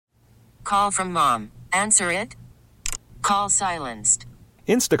Call from mom. Answer it. Call silenced.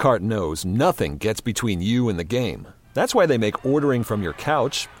 Instacart knows nothing gets between you and the game. That's why they make ordering from your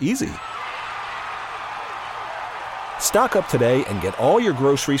couch easy. Stock up today and get all your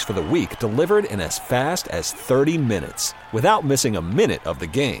groceries for the week delivered in as fast as 30 minutes without missing a minute of the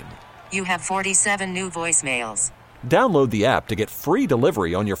game. You have 47 new voicemails. Download the app to get free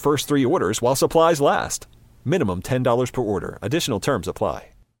delivery on your first 3 orders while supplies last. Minimum $10 per order. Additional terms apply.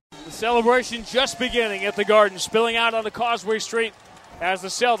 The celebration just beginning at the Garden, spilling out onto Causeway Street as the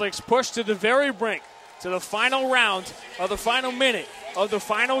Celtics push to the very brink, to the final round of the final minute of the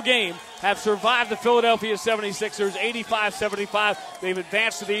final game, have survived the Philadelphia 76ers 85-75. They've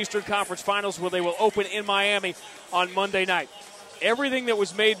advanced to the Eastern Conference Finals, where they will open in Miami on Monday night. Everything that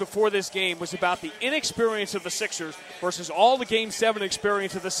was made before this game was about the inexperience of the Sixers versus all the Game 7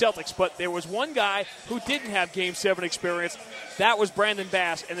 experience of the Celtics. But there was one guy who didn't have Game 7 experience. That was Brandon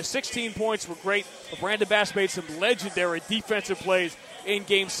Bass. And the 16 points were great. But Brandon Bass made some legendary defensive plays in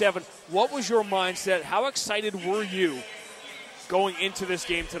Game 7. What was your mindset? How excited were you going into this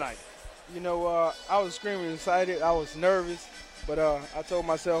game tonight? I was extremely excited. I was nervous. But I told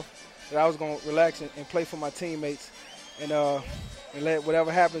myself that I was going to relax and play for my teammates. And let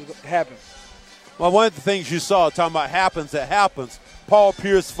whatever happens, happen. Well, one of the things you saw, talking about happens, that happens, Paul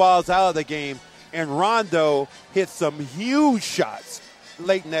Pierce falls out of the game, and Rondo hit some huge shots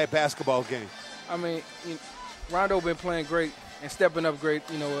late in that basketball game. I mean, Rondo been playing great and stepping up great,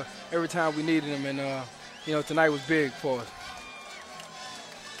 every time we needed him. And, tonight was big for us.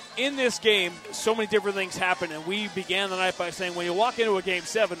 In this game, so many different things happen, and we began the night by saying when you walk into a Game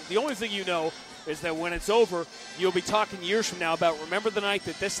 7, the only thing you know is that when it's over, you'll be talking years from now about remember the night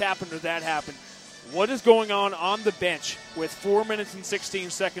that this happened or that happened. What is going on the bench with 4 minutes and 16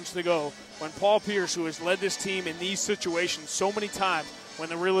 seconds to go when Paul Pierce, who has led this team in these situations so many times, when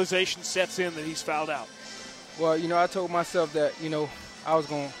the realization sets in that he's fouled out? Well, I told myself that, I was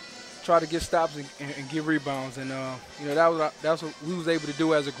going to try to get stops and get rebounds. And, that's what we was able to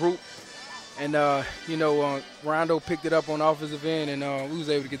do as a group. And, Rondo picked it up on the offensive end, and we was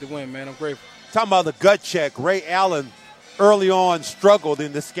able to get the win, man. I'm grateful. Talking about the gut check, Ray Allen early on struggled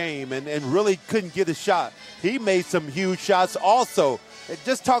in this game and really couldn't get a shot. He made some huge shots also. And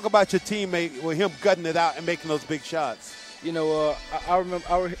just talk about your teammate with him gutting it out and making those big shots. I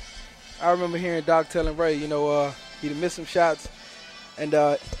remember hearing Doc telling Ray, he'd missed some shots, and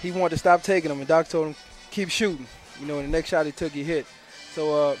he wanted to stop taking them. And Doc told him, keep shooting. And the next shot he took, he hit.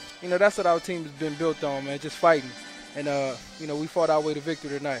 So, that's what our team has been built on, man, just fighting. And, we fought our way to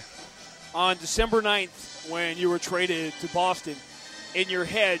victory tonight. On December 9th, when you were traded to Boston, in your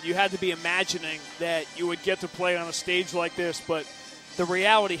head you had to be imagining that you would get to play on a stage like this, but the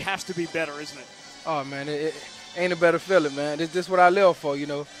reality has to be better, isn't it? Oh, man, it ain't a better feeling, man. This is what I live for,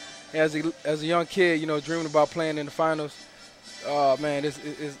 As a young kid, dreaming about playing in the finals. Oh, man,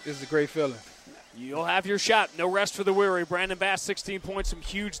 it's a great feeling. You'll have your shot. No rest for the weary. Brandon Bass, 16 points, some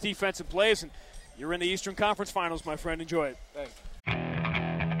huge defensive plays, and you're in the Eastern Conference Finals, my friend. Enjoy it. Thanks.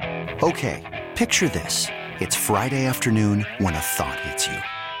 Okay, picture this. It's Friday afternoon when a thought hits you.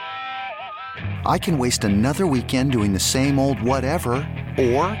 I can waste another weekend doing the same old whatever,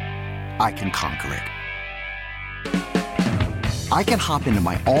 or I can conquer it. I can hop into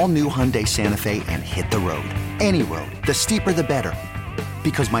my all-new Hyundai Santa Fe and hit the road. Any road. The steeper, the better.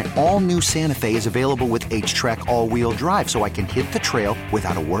 Because my all-new Santa Fe is available with H-Track all-wheel drive, so I can hit the trail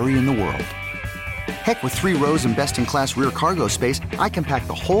without a worry in the world. Heck, with 3 rows and best-in-class rear cargo space, I can pack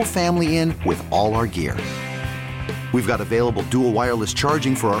the whole family in with all our gear. We've got available dual wireless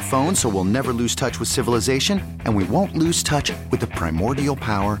charging for our phones, so we'll never lose touch with civilization, and we won't lose touch with the primordial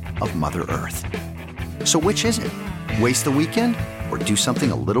power of Mother Earth. So which is it? Waste the weekend or do something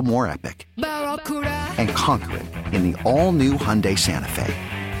a little more epic? And conquer it in the all-new Hyundai Santa Fe.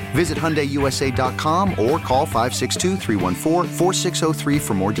 Visit HyundaiUSA.com or call 562-314-4603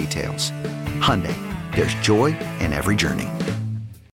 for more details. Hyundai, there's joy in every journey.